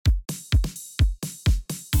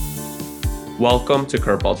Welcome to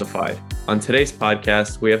Curveball. On today's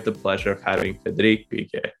podcast, we have the pleasure of having Frédéric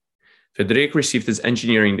Picq. Frédéric received his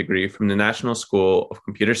engineering degree from the National School of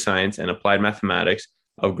Computer Science and Applied Mathematics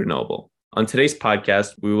of Grenoble. On today's podcast,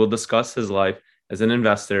 we will discuss his life as an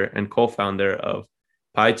investor and co-founder of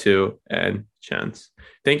Picq and Chance.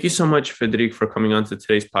 Thank you so much, Frédéric, for coming on to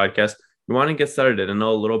today's podcast. We want to get started and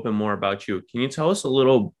know a little bit more about you. Can you tell us a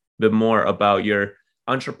little bit more about your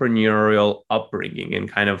entrepreneurial upbringing and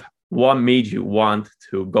kind of what made you want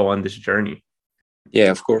to go on this journey? Yeah,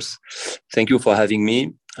 of course. Thank you for having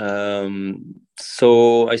me.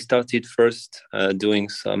 So I started first doing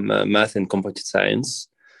some math and computer science,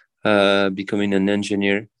 becoming an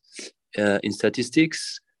engineer in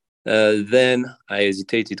statistics. Then I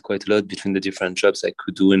hesitated quite a lot between the different jobs I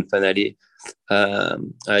could do. And finally,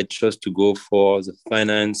 I chose to go for the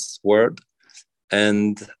finance world.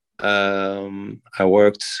 And I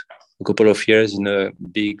worked a couple of years in a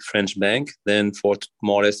big French bank, then for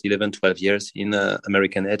more or less 11, 12 years in an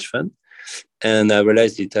American hedge fund. And I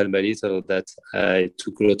realized little by little that I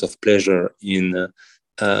took a lot of pleasure in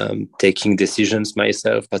taking decisions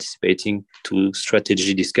myself, participating to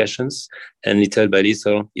strategy discussions. And little by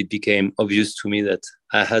little, it became obvious to me that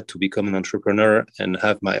I had to become an entrepreneur and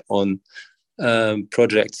have my own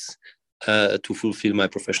projects to fulfill my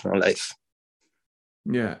professional life.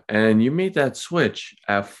 Yeah, and you made that switch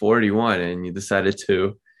at 41 and you decided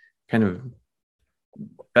to kind of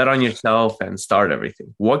bet on yourself and start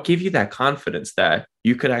everything. What gave you that confidence that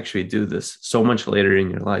you could actually do this so much later in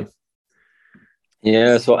your life?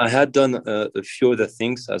 Yeah, so I had done a few other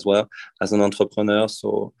things as well as an entrepreneur.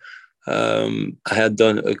 So I had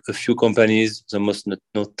done a few companies. The most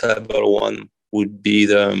notable one would be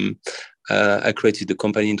I created the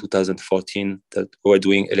company in 2014 that were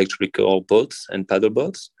doing electrical boats and paddle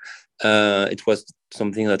boats. It was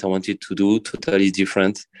something that I wanted to do, totally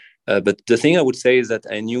different. But the thing I would say is that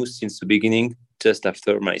I knew since the beginning, just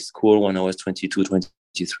after my school, when I was 22,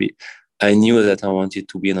 23, I knew that I wanted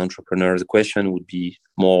to be an entrepreneur. The question would be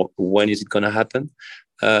more, when is it going to happen?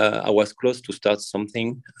 I was close to start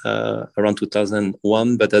something around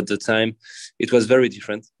 2001, but at the time, it was very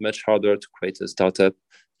different, much harder to create a startup.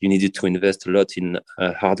 You needed to invest a lot in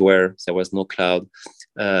hardware. There was no cloud.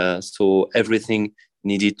 So everything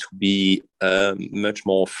needed to be much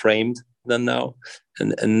more framed than now.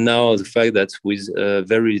 And now the fact that with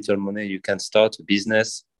very little money, you can start a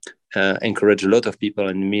business, encourage a lot of people,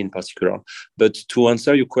 and me in particular. But to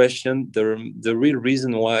answer your question, the real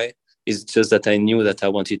reason why is just that I knew that I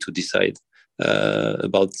wanted to decide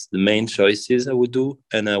about the main choices I would do,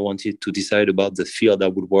 and I wanted to decide about the field I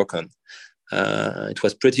would work on. It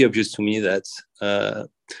was pretty obvious to me that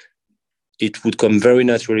it would come very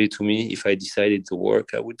naturally to me if I decided the work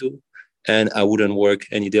I would do, and I wouldn't work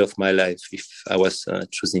any day of my life if I was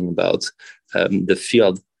choosing about the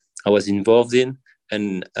field I was involved in.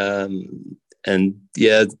 And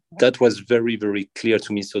yeah, that was very, very clear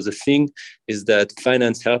to me. So the thing is that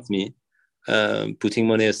finance helped me putting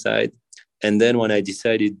money aside. And then when I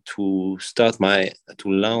decided to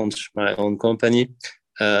launch my own company,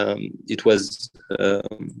 it was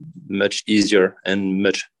much easier and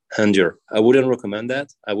much handier. I wouldn't recommend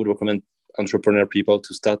that. I would recommend entrepreneur people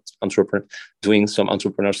to start doing some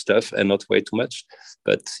entrepreneur stuff and not wait too much.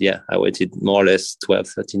 But yeah, I waited more or less 12,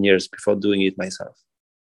 13 years before doing it myself.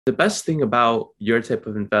 The best thing about your type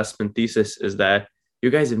of investment thesis is that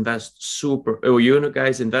you guys invest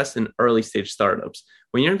in early stage startups.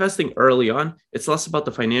 When you're investing early on, it's less about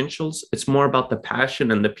the financials. It's more about the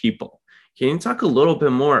passion and the people. Can you talk a little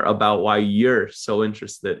bit more about why you're so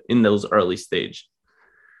interested in those early stage?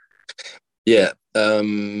 Yeah.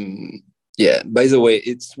 By the way,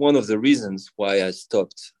 it's one of the reasons why I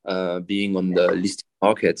stopped being on the listed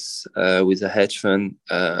markets with a hedge fund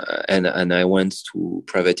and I went to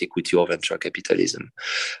private equity or venture capitalism.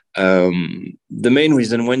 The main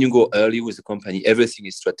reason, when you go early with a company, everything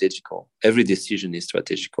is strategical. Every decision is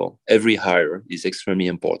strategical. Every hire is extremely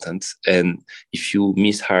important. And if you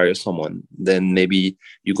mishire someone, then maybe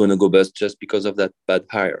you're going to go bust just because of that bad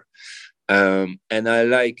hire. And I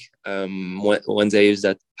like when there is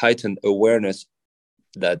that heightened awareness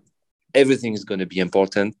that everything is going to be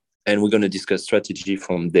important and we're going to discuss strategy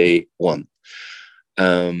from day one.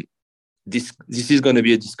 This is going to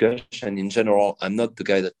be a discussion in general. I'm not the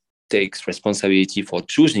guy that takes responsibility for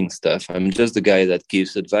choosing stuff. I'm just the guy that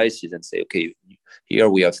gives advices and say, okay, here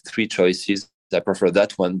we have 3 choices. I prefer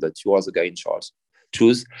that one, but you are the guy in charge.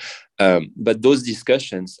 Choose. But those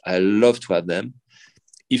discussions, I love to have them.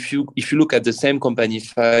 If you look at the same company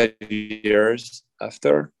 5 years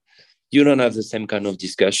after, you don't have the same kind of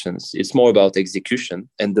discussions. It's more about execution,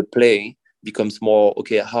 and the play becomes more,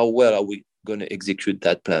 okay, how well are we going to execute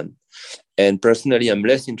that plan? And personally, I'm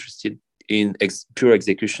less interested in pure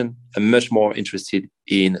execution. I'm much more interested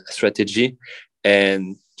in strategy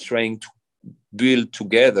and trying to build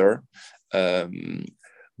together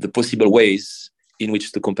the possible ways in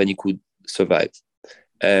which the company could survive.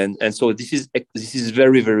 And so this is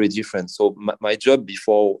very, very different. So my job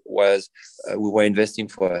before was we were investing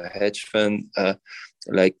for a hedge fund,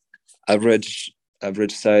 like average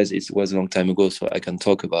size. It was a long time ago, so I can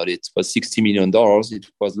talk about it. It was $60 million. It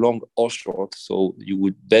was long or short. So you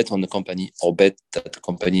would bet on the company or bet that the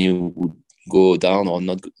company would go down or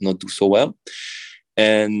not do so well.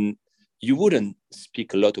 And you wouldn't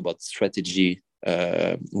speak a lot about strategy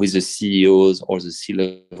with the CEOs or the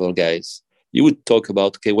C-level guys. You would talk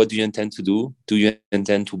about, okay, what do you intend to do? Do you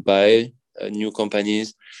intend to buy new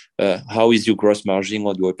companies? How is your gross margin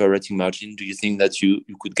or your operating margin? Do you think that you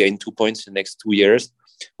could gain 2 points in the next 2 years?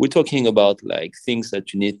 We're talking about like things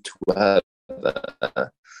that you need to have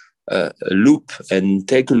a loop and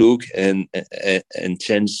take a look and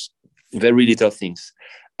change very little things.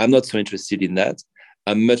 I'm not so interested in that.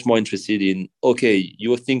 I'm much more interested in, okay,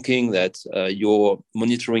 you're thinking that your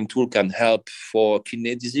monitoring tool can help for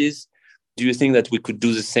kidney disease. Do you think that we could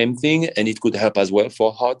do the same thing and it could help as well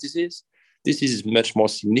for heart disease? This is much more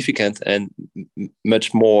significant and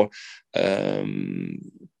much more, I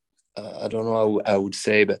don't know how I would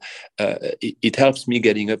say, but it helps me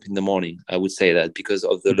getting up in the morning. I would say that because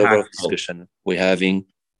of the level of discussion we're having.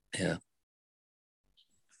 Yeah.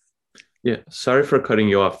 Yeah. Sorry for cutting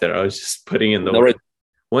you off there. I was just putting in the word.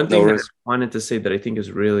 One thing that I wanted to say that I think is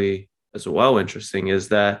really as well interesting is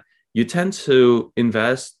that you tend to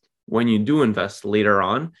invest. When you do invest later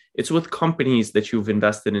on, it's with companies that you've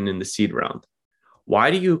invested in the seed round.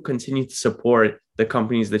 Why do you continue to support the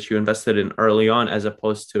companies that you invested in early on as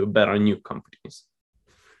opposed to bet on new companies?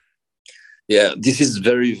 Yeah, this is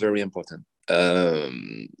very, very important.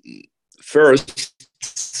 First,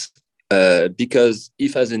 because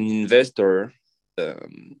if as an investor,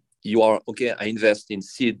 you are, okay, I invest in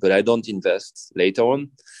seed, but I don't invest later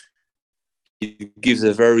on, it gives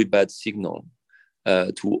a very bad signal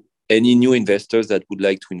to any new investors that would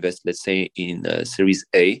like to invest, let's say, in Series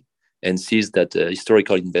A and sees that a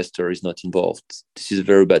historical investor is not involved. This is a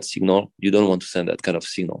very bad signal. You don't want to send that kind of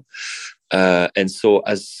signal. And so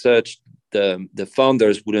as such, the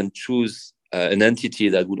founders wouldn't choose an entity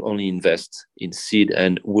that would only invest in seed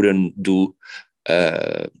and wouldn't do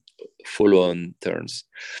follow-on turns.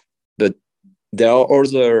 But there are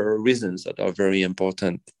other reasons that are very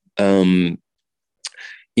important. In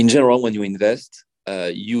general, when you invest,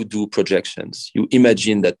 you do projections. You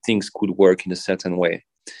imagine that things could work in a certain way.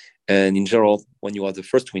 And in general, when you are the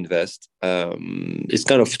first to invest, it's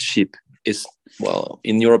kind of cheap.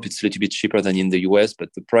 In Europe, it's a little bit cheaper than in the US,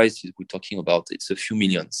 but the price we're talking about, it's a few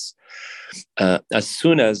millions. As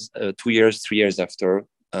soon as 2 years, 3 years after,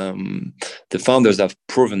 the founders have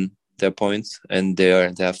proven their points and they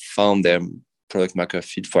have found their product market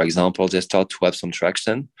fit, for example, they start to have some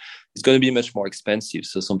traction. It's going to be much more expensive.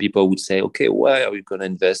 So some people would say, okay, why are you going to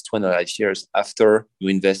invest 2.5 years after you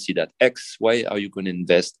invested at X? Why are you going to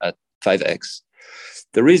invest at 5X?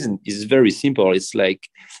 The reason is very simple. It's like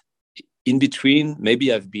in between,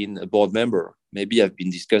 maybe I've been a board member. Maybe I've been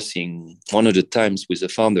discussing 100 times with the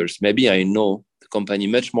founders. Maybe I know the company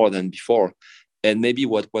much more than before. And maybe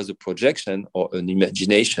what was a projection or an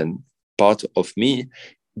imagination part of me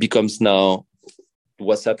becomes now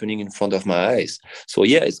what's happening in front of my eyes. So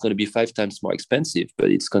yeah, it's going to be 5 times more expensive, but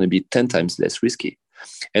it's going to be 10 times less risky.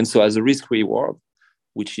 And so as a risk reward,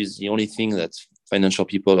 which is the only thing that financial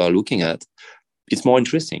people are looking at, it's more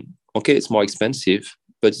interesting. Okay, it's more expensive,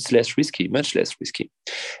 but it's less risky, much less risky.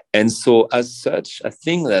 And so as such, I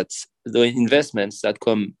think that the investments that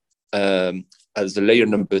come as a layer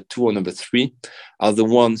number 2 or number 3 are the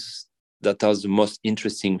ones that are the most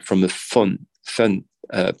interesting from a fun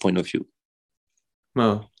point of view.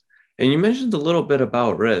 Well, and you mentioned a little bit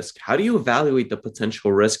about risk. How do you evaluate the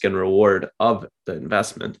potential risk and reward of the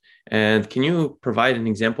investment? And can you provide an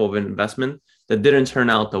example of an investment that didn't turn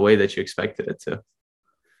out the way that you expected it to?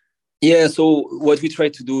 Yeah, so what we try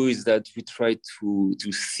to do is that we try to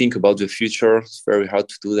think about the future. It's very hard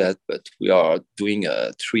to do that, but we are doing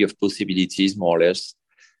a tree of possibilities, more or less.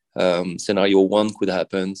 Scenario 1 could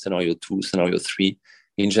happen, scenario 2, scenario 3.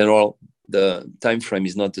 In general, the time frame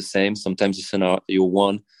is not the same. Sometimes the scenario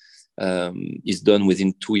 1 is done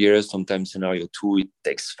within 2 years. Sometimes scenario 2, it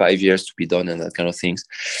takes 5 years to be done and that kind of things.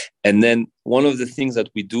 And then one of the things that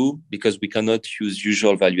we do, because we cannot use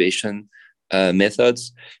usual valuation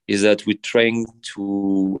methods, is that we're trying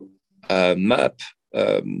to map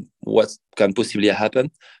what can possibly happen,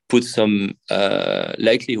 put some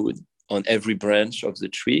likelihood on every branch of the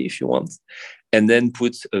tree if you want, and then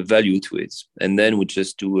put a value to it. And then we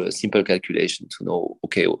just do a simple calculation to know,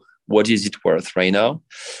 okay, what is it worth right now?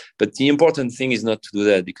 But the important thing is not to do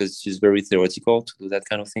that, because it's very theoretical to do that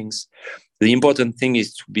kind of things. The important thing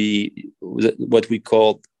is to be what we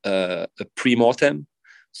call a pre-mortem.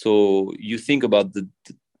 So you think about the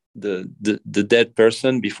dead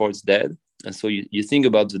person before it's dead. And so you think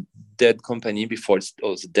about the dead company before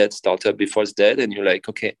the dead startup before it's dead. And you're like,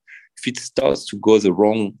 okay, if it starts to go the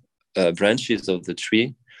wrong branches of the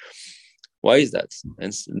tree, why is that?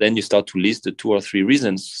 And then you start to list the 2 or 3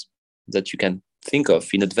 reasons that you can think of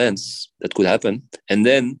in advance that could happen. And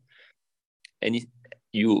then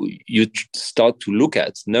you start to look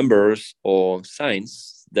at numbers or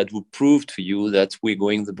signs that would prove to you that we're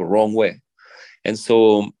going the wrong way. And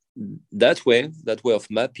so that way of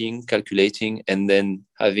mapping, calculating, and then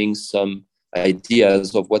having some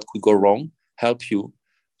ideas of what could go wrong help you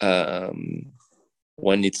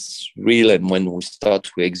when it's real and when we start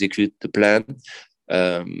to execute the plan,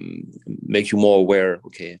 make you more aware,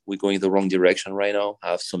 okay, we're going the wrong direction right now,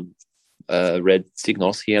 have some red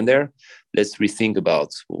signals here and there. Let's rethink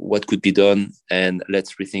about what could be done, and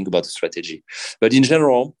let's rethink about the strategy. But in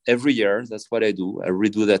general, every year, that's what I do. I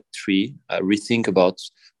redo that tree. I rethink about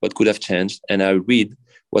what could have changed, and I read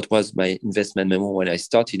what was my investment memo when I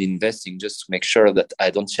started investing, just to make sure that I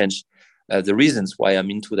don't change the reasons why I'm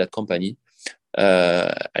into that company.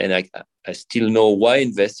 And I still know why I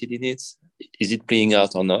invested in it. Is it playing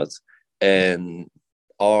out or not? And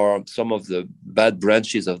are some of the bad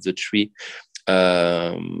branches of the tree,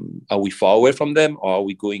 are we far away from them, or are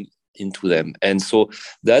we going into them? And so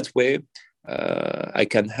that way, I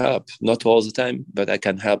can help, not all the time, but I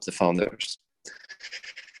can help the founders.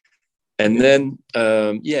 And then,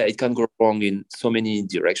 it can go wrong in so many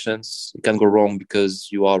directions. It can go wrong because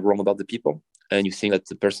you are wrong about the people and you think that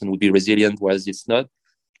the person would be resilient, whereas it's not.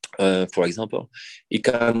 For example, it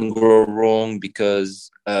can go wrong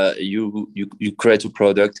because you create a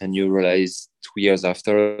product and you realize 2 years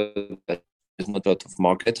after that there's not a lot of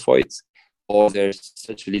market for it, or there's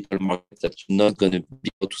such a little market that you're not going to be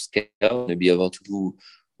able to scale, to be able to do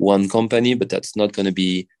one company, but that's not going to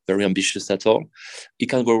be very ambitious at all. It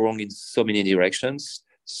can go wrong in so many directions.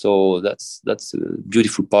 So that's a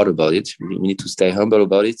beautiful part about it. We need to stay humble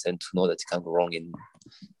about it and to know that it can go wrong in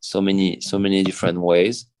so many different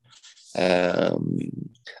ways.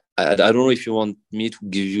 I don't know if you want me to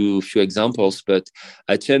give you a few examples, but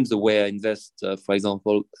I changed the way I invest. For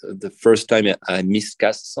example, the first time I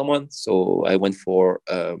miscast someone. So I went for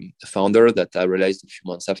a founder that I realized a few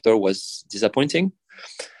months after was disappointing.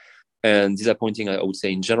 And disappointing, I would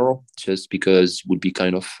say, in general, just because it would be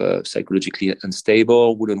kind of psychologically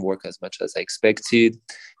unstable, wouldn't work as much as I expected,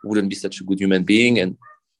 wouldn't be such a good human being. And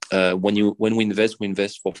when we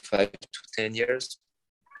invest for 5 to 10 years.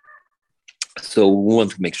 So we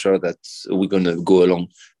want to make sure that we're going to go along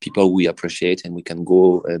people we appreciate and we can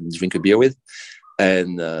go and drink a beer with.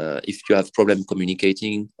 And if you have problem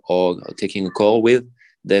communicating or taking a call with,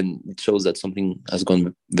 then it shows that something has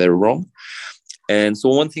gone very wrong. And so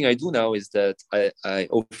one thing I do now is that I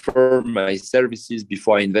offer my services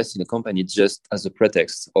before I invest in a company just as a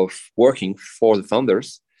pretext of working for the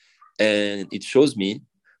founders. And it shows me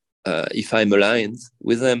if I'm aligned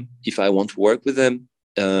with them, if I want to work with them,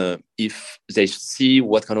 if they see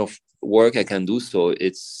what kind of work I can do. So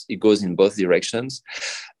it goes in both directions.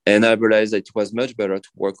 And I realized that it was much better to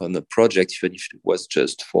work on the project, even if it was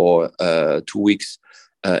just for 2 weeks,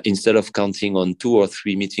 instead of counting on 2 or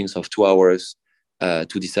 3 meetings of 2 hours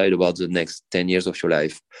to decide about the next 10 years of your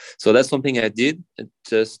life. So that's something I did. It's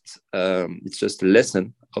just a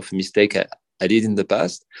lesson of a mistake I did in the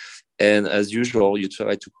past. And as usual, you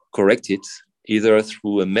try to correct it either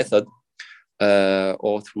through a method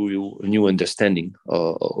or through a new understanding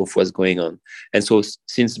of what's going on. And so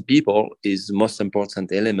since people is the most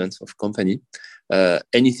important element of company,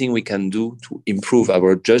 anything we can do to improve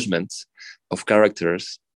our judgment of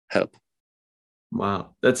characters help.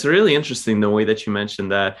 Wow. That's really interesting, the way that you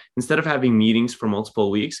mentioned that instead of having meetings for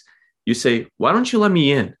multiple weeks, you say, why don't you let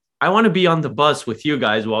me in? I want to be on the bus with you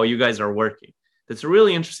guys while you guys are working. That's a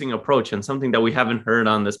really interesting approach and something that we haven't heard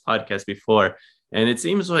on this podcast before. And it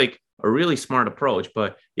seems like a really smart approach,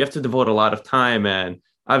 but you have to devote a lot of time. And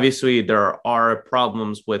obviously there are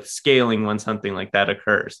problems with scaling when something like that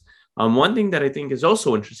occurs. One thing that I think is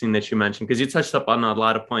also interesting that you mentioned, because you touched up on a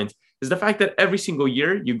lot of points, is the fact that every single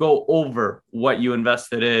year you go over what you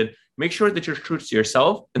invested in, make sure that you're true to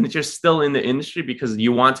yourself and that you're still in the industry because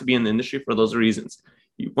you want to be in the industry for those reasons.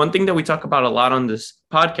 One thing that we talk about a lot on this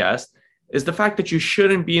podcast is the fact that you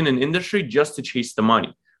shouldn't be in an industry just to chase the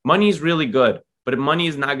money. Money is really good, but money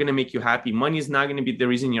is not going to make you happy. Money is not going to be the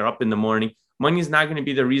reason you're up in the morning. Money is not going to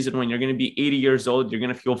be the reason when you're going to be 80 years old, you're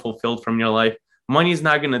going to feel fulfilled from your life. Money is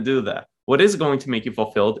not going to do that. What is going to make you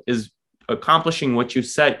fulfilled is accomplishing what you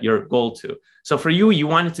set your goal to. So for you, you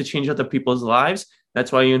wanted to change other people's lives.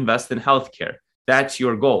 That's why you invest in healthcare. That's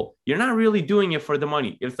your goal. You're not really doing it for the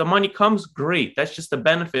money. If the money comes, great. That's just the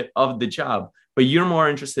benefit of the job. But you're more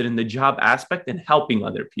interested in the job aspect and helping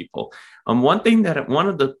other people. One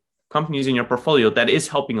of the companies in your portfolio that is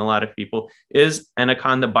helping a lot of people is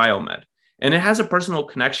Anaconda Biomed. And it has a personal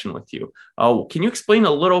connection with you. Can you explain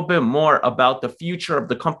a little bit more about the future of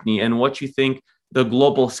the company and what you think the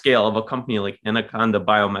global scale of a company like Anaconda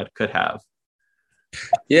Biomed could have?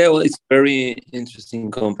 Yeah, well, it's a very interesting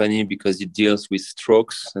company because it deals with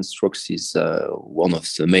strokes, and strokes is one of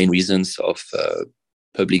the main reasons of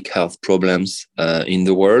public health problems in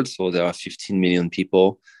the world. So there are 15 million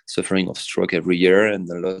people suffering of stroke every year, and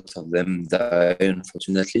a lot of them die,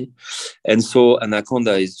 unfortunately. And so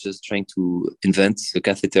Anaconda is just trying to invent a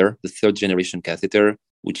catheter, the third generation catheter,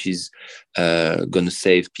 which is going to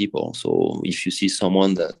save people. So if you see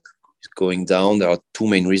someone that is going down, there are two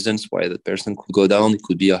main reasons why that person could go down. It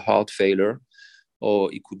could be a heart failure,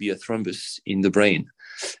 or it could be a thrombus in the brain.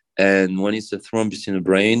 And when it's a thrombus in the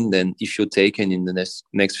brain, then if you're taken in the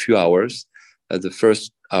next few hours, the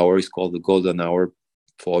first hour is called the golden hour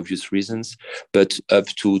for obvious reasons, but up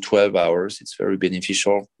to 12 hours, it's very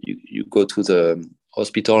beneficial. You go to the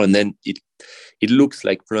hospital, and then it looks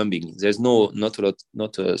like plumbing. There's not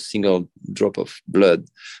a single drop of blood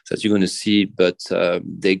that you're going to see, but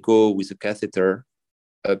they go with a catheter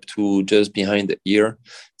up to just behind the ear.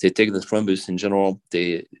 They take the thrombus in general.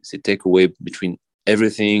 They take away between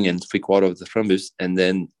everything and 3/4 of the thrombus, and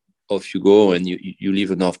then off you go, and you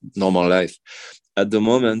live a normal life. At the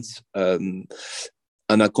moment,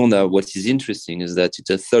 Anaconda, what is interesting is that it's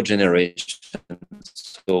a third generation.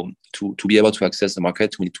 So to be able to access the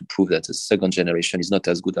market, we need to prove that the second generation is not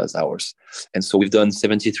as good as ours. And so we've done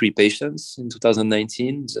 73 patients in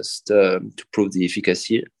 2019 just to prove the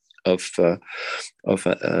efficacy of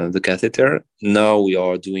the catheter. Now we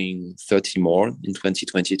are doing 30 more in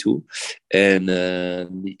 2022, and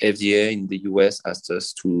the FDA in the US asked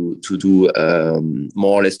us to do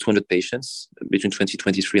more or less 200 patients between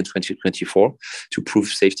 2023 and 2024 to prove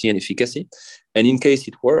safety and efficacy. And in case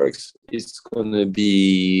it works, it's going to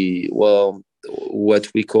be, well, what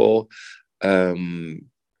we call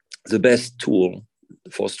the best tool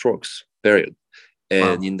for strokes, period.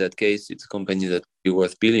 And wow. In that case, it's a company that will be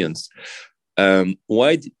worth billions.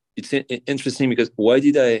 It's interesting because why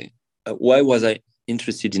was I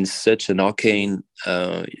interested in such an arcane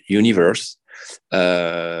universe?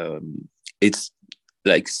 It's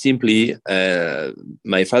like simply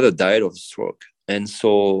my father died of stroke, and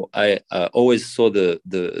so I always saw the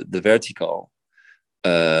vertical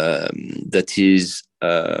that is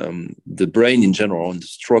the brain in general and the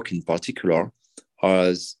stroke in particular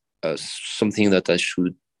as something that I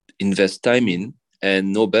should invest time in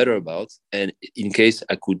and know better about. And in case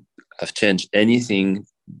I could have changed anything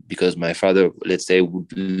because my father, let's say,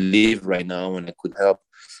 would live right now and I could help,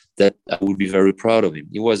 that I would be very proud of him.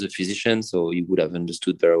 He was a physician, so he would have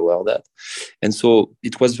understood very well that. And so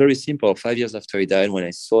it was very simple. 5 years after he died, when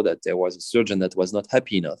I saw that there was a surgeon that was not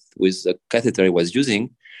happy enough with the catheter he was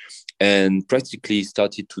using, and practically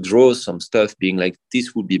started to draw some stuff being like,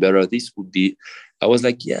 this would be better, this would be, I was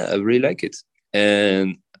like, yeah, I really like it.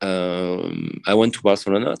 And I went to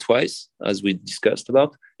Barcelona twice, as we discussed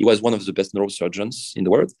about. He was one of the best neurosurgeons in the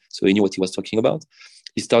world, so he knew what he was talking about.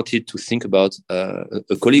 He started to think about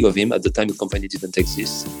a colleague of him, at the time the company didn't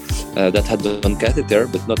exist, that had done catheter,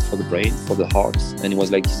 but not for the brain, for the heart. And he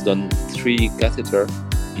was like, he's done 3 catheter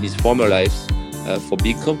in his former life for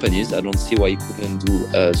big companies. I don't see why he couldn't do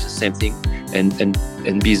the same thing and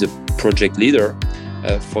be the project leader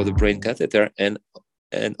for the brain catheter.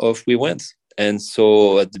 And off we went. And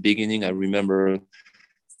so at the beginning, I remember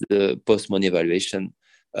the post-money evaluation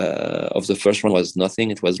of the first one was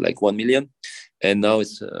nothing. It was like 1 million. And now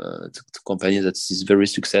it's a company that is very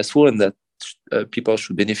successful and that people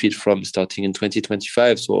should benefit from starting in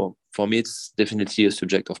 2025. So for me, it's definitely a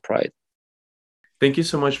subject of pride. Thank you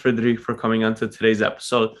so much, Frédéric, for coming on to today's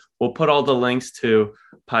episode. We'll put all the links to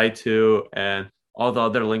Picq and all the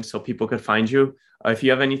other links so people could find you. If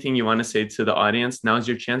you have anything you want to say to the audience, now's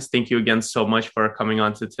your chance. Thank you again so much for coming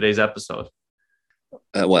on to today's episode.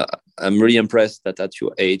 Well, I'm really impressed that at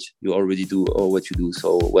your age, you already do all what you do.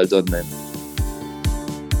 So well done, man.